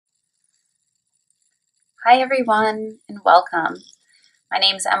Hi everyone and welcome. My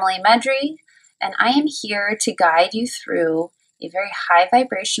name is Emily Medry and I am here to guide you through a very high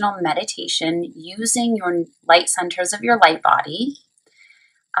vibrational meditation using your light centers of your light body.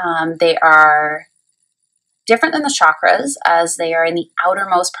 They are different than the chakras as they are in the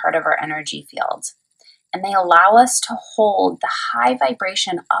outermost part of our energy field. And they allow us to hold the high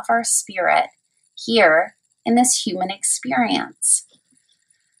vibration of our spirit here in this human experience.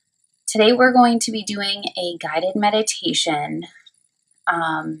 Today we're going to be doing a guided meditation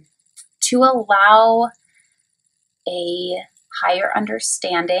to allow a higher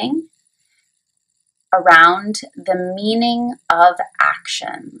understanding around the meaning of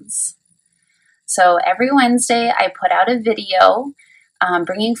actions. So every Wednesday I put out a video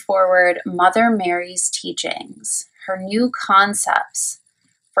bringing forward Mother Mary's teachings, her new concepts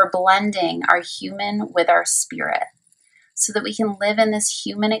for blending our human with our spirit, so that we can live in this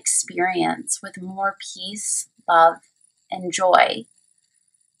human experience with more peace, love, and joy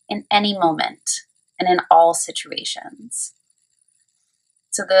in any moment and in all situations.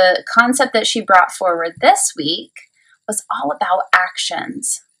 So the concept that she brought forward this week was all about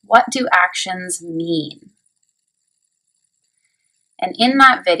actions. What do actions mean? And in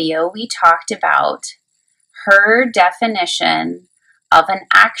that video, we talked about her definition of an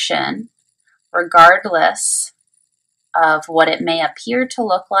action, regardless of what it may appear to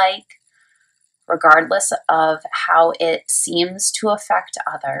look like, regardless of how it seems to affect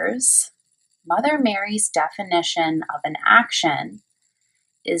others. Mother Mary's definition of an action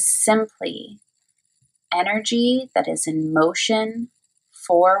is simply energy that is in motion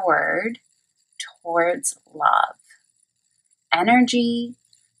forward towards love. Energy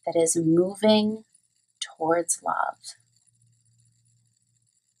that is moving towards love.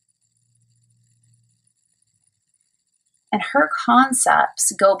 And her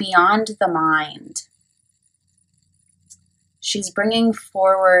concepts go beyond the mind. She's bringing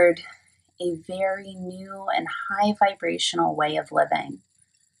forward a very new and high vibrational way of living,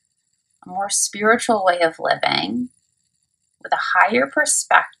 a more spiritual way of living with a higher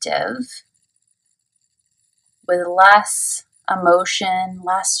perspective, with less emotion,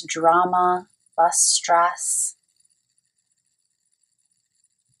 less drama, less stress.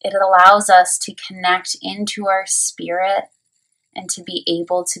 It allows us to connect into our spirit and to be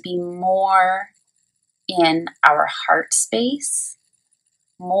able to be more in our heart space,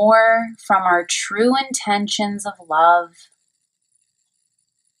 more from our true intentions of love.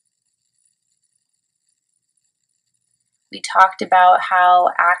 We talked about how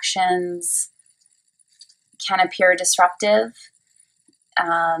actions can appear disruptive.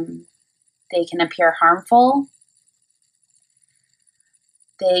 They can appear harmful.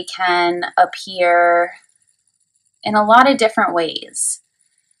 They can appear in a lot of different ways.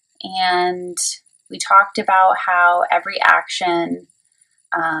 And we talked about how every action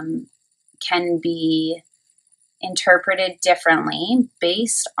can be interpreted differently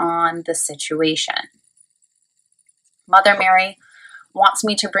based on the situation. Mother Mary wants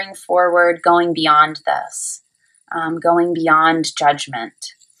me to bring forward going beyond this, going beyond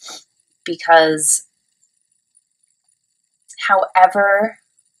judgment, because however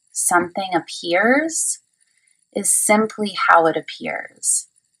something appears is simply how it appears.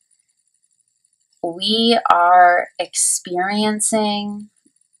 We are experiencing,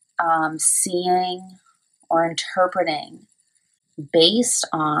 seeing, or interpreting based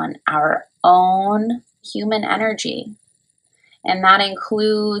on our own human energy. And that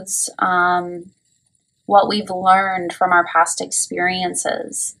includes what we've learned from our past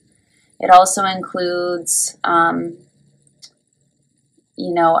experiences. It also includes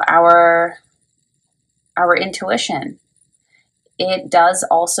our intuition. It does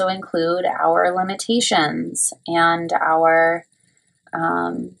also include our limitations and our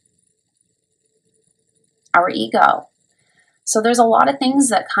ego. So there's a lot of things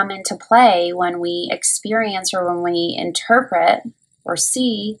that come into play when we experience or when we interpret or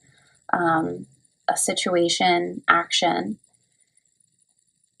see a situation, action,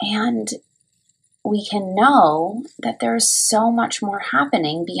 and we can know that there's so much more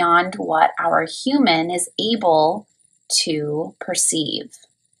happening beyond what our human is able to perceive.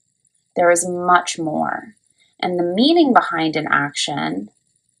 There is much more. And the meaning behind an action,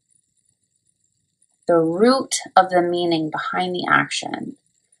 the root of the meaning behind the action,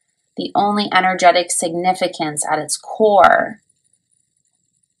 the only energetic significance at its core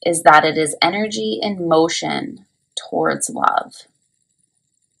is that it is energy in motion towards love.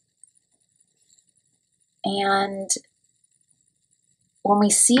 And when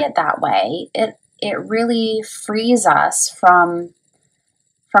we see it that way, it really frees us from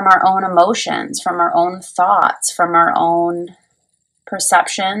from our own emotions, from our own thoughts, from our own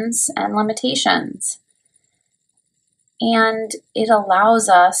perceptions and limitations. And it allows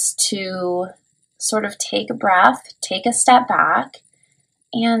us to sort of take a breath, take a step back,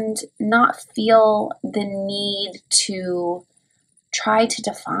 and not feel the need to try to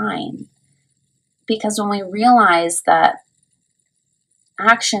define. Because when we realize that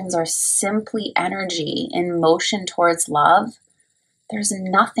actions are simply energy in motion towards love, there's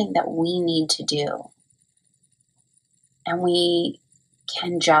nothing that we need to do. And we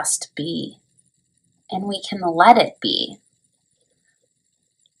can just be. And we can let it be.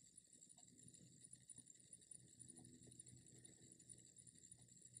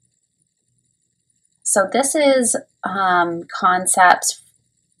 So this is concepts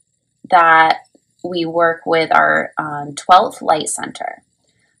that we work with our 12th light center.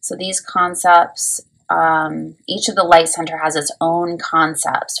 So these concepts, each of the light center has its own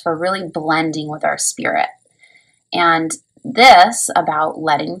concepts for really blending with our spirit. And this about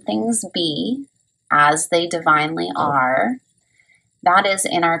letting things be as they divinely are, that is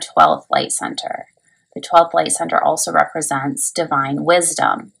in our 12th light center. The 12th light center also represents divine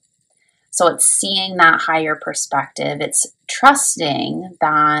wisdom. So it's seeing that higher perspective. It's trusting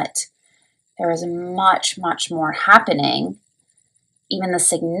that there is much, much more happening. Even the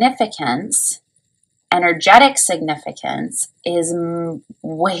significance, energetic significance, is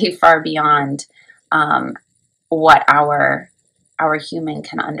way far beyond what our human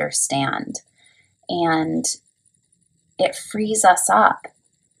can understand. And it frees us up.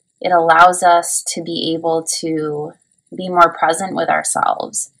 It allows us to be able to be more present with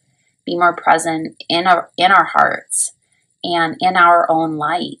ourselves, be more present in our hearts and in our own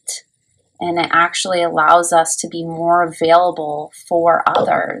light. And it actually allows us to be more available for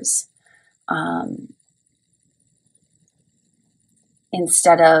others.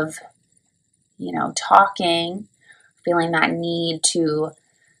 Instead of, talking, feeling that need to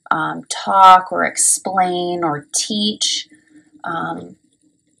talk or explain or teach,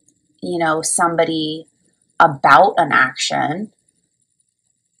 somebody about an action.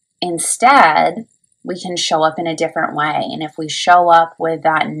 Instead, we can show up in a different way. And if we show up with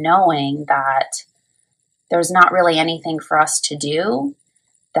that knowing that there's not really anything for us to do,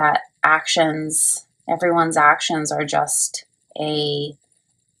 that everyone's actions are just a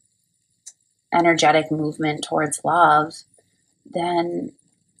energetic movement towards love, then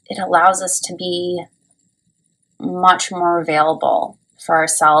it allows us to be much more available for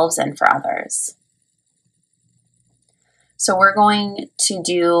ourselves and for others. So we're going to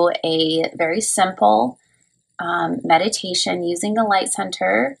do a very simple meditation using the light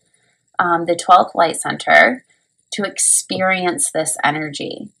center, the 12th light center, to experience this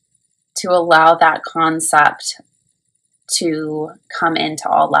energy, to allow that concept to come into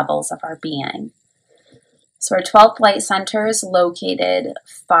all levels of our being. So our 12th light center is located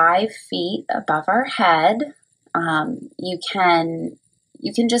 5 feet above our head. You can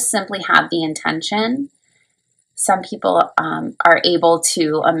just simply have the intention. Some people are able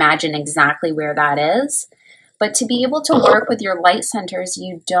to imagine exactly where that is. But to be able to work with your light centers,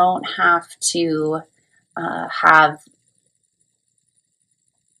 you don't have to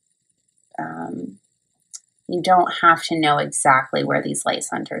you don't have to know exactly where these light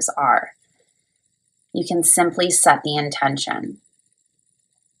centers are. You can simply set the intention.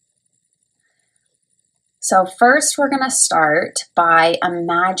 So first we're going to start by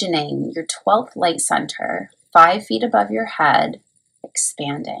imagining your 12th light center 5 feet above your head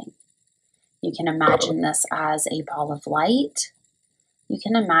expanding. You can imagine this as a ball of light. You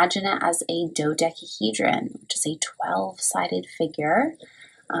can imagine it as a dodecahedron, which is a 12-sided figure.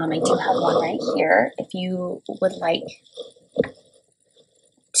 I do have one right here. If you would like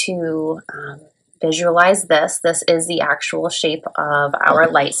to visualize this, this is the actual shape of our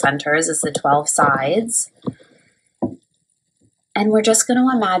light centers, is the 12 sides. And we're just going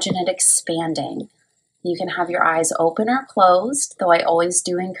to imagine it expanding. You can have your eyes open or closed, though I always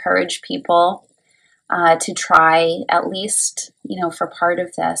do encourage people to try, at least, for part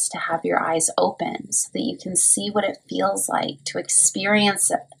of this, to have your eyes open so that you can see what it feels like to experience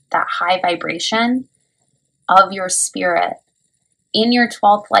that high vibration of your spirit in your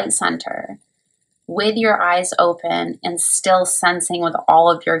 12th light center with your eyes open and still sensing with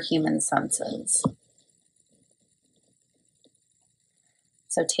all of your human senses.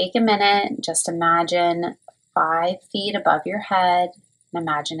 So take a minute, just imagine 5 feet above your head and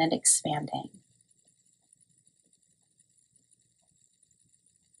imagine it expanding.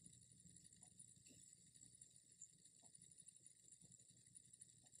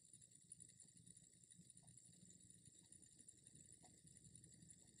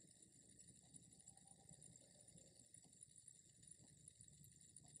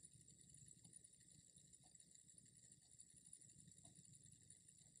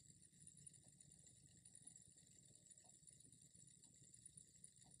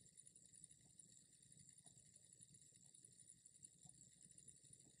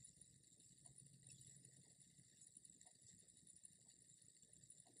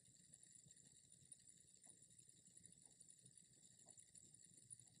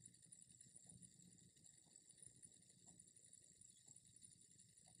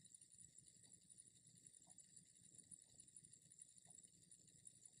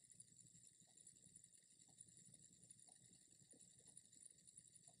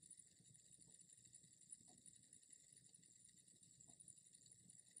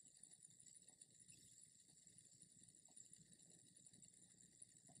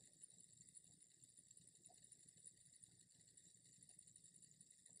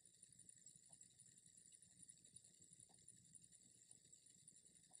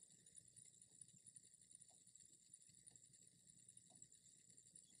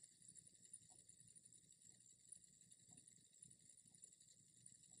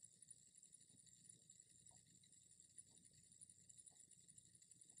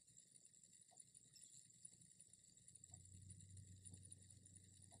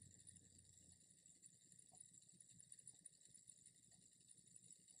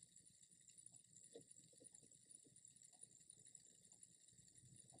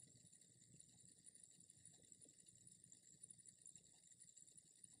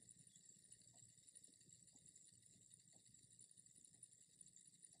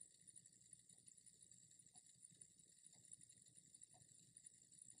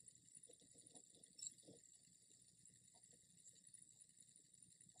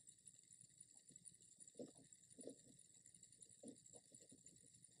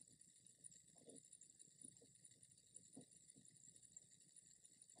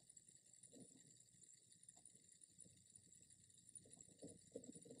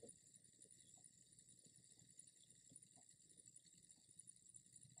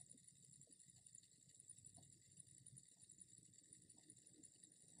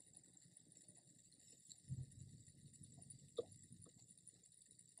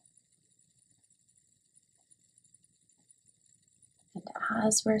 And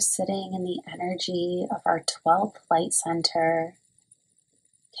as we're sitting in the energy of our 12th light center,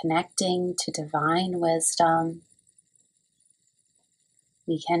 connecting to divine wisdom,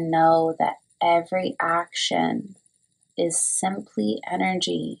 we can know that every action is simply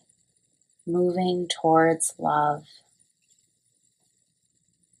energy moving towards love.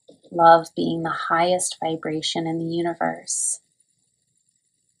 Love being the highest vibration in the universe.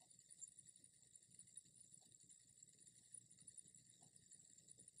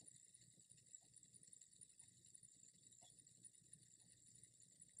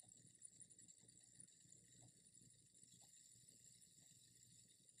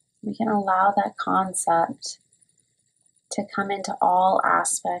 We can allow that concept to come into all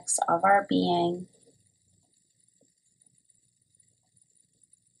aspects of our being.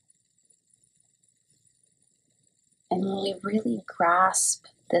 And when we really grasp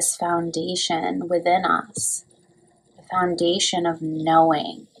this foundation within us, the foundation of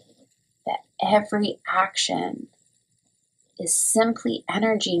knowing that every action is simply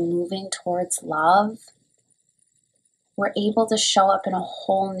energy moving towards love, we're able to show up in a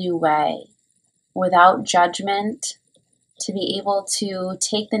whole new way, without judgment, to be able to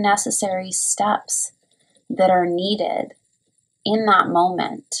take the necessary steps that are needed in that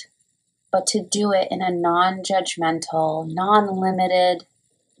moment, but to do it in a non-judgmental, non-limited,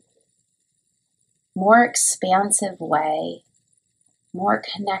 more expansive way, more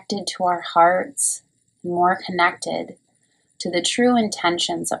connected to our hearts, more connected to the true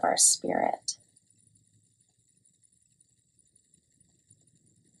intentions of our spirit.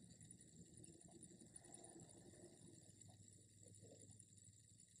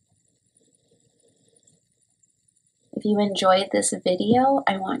 If you enjoyed this video,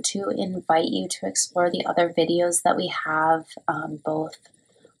 I want to invite you to explore the other videos that we have both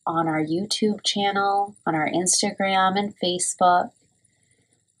on our YouTube channel, on our Instagram and Facebook.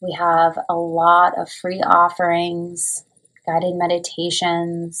 We have a lot of free offerings, guided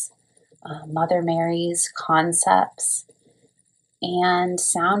meditations, Mother Mary's concepts, and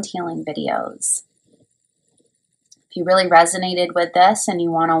sound healing videos. If you really resonated with this and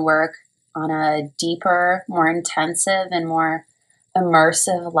you want to work on a deeper, more intensive, and more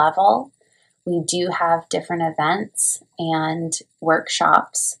immersive level, we do have different events and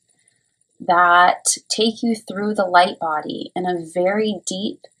workshops that take you through the light body in a very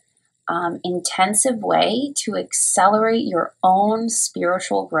deep, intensive way to accelerate your own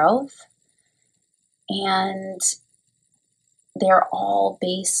spiritual growth. And they're all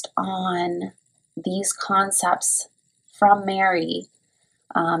based on these concepts from Mary,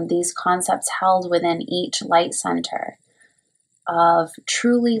 these concepts held within each light center of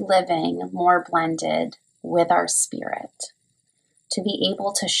truly living more blended with our spirit, to be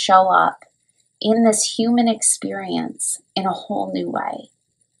able to show up in this human experience in a whole new way.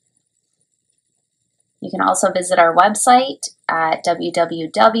 You can also visit our website at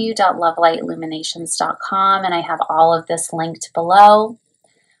www.lovelightilluminations.com, and I have all of this linked below.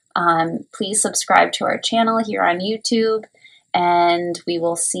 Please subscribe to our channel here on YouTube, and we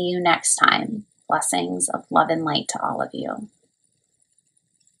will see you next time. Blessings of love and light to all of you.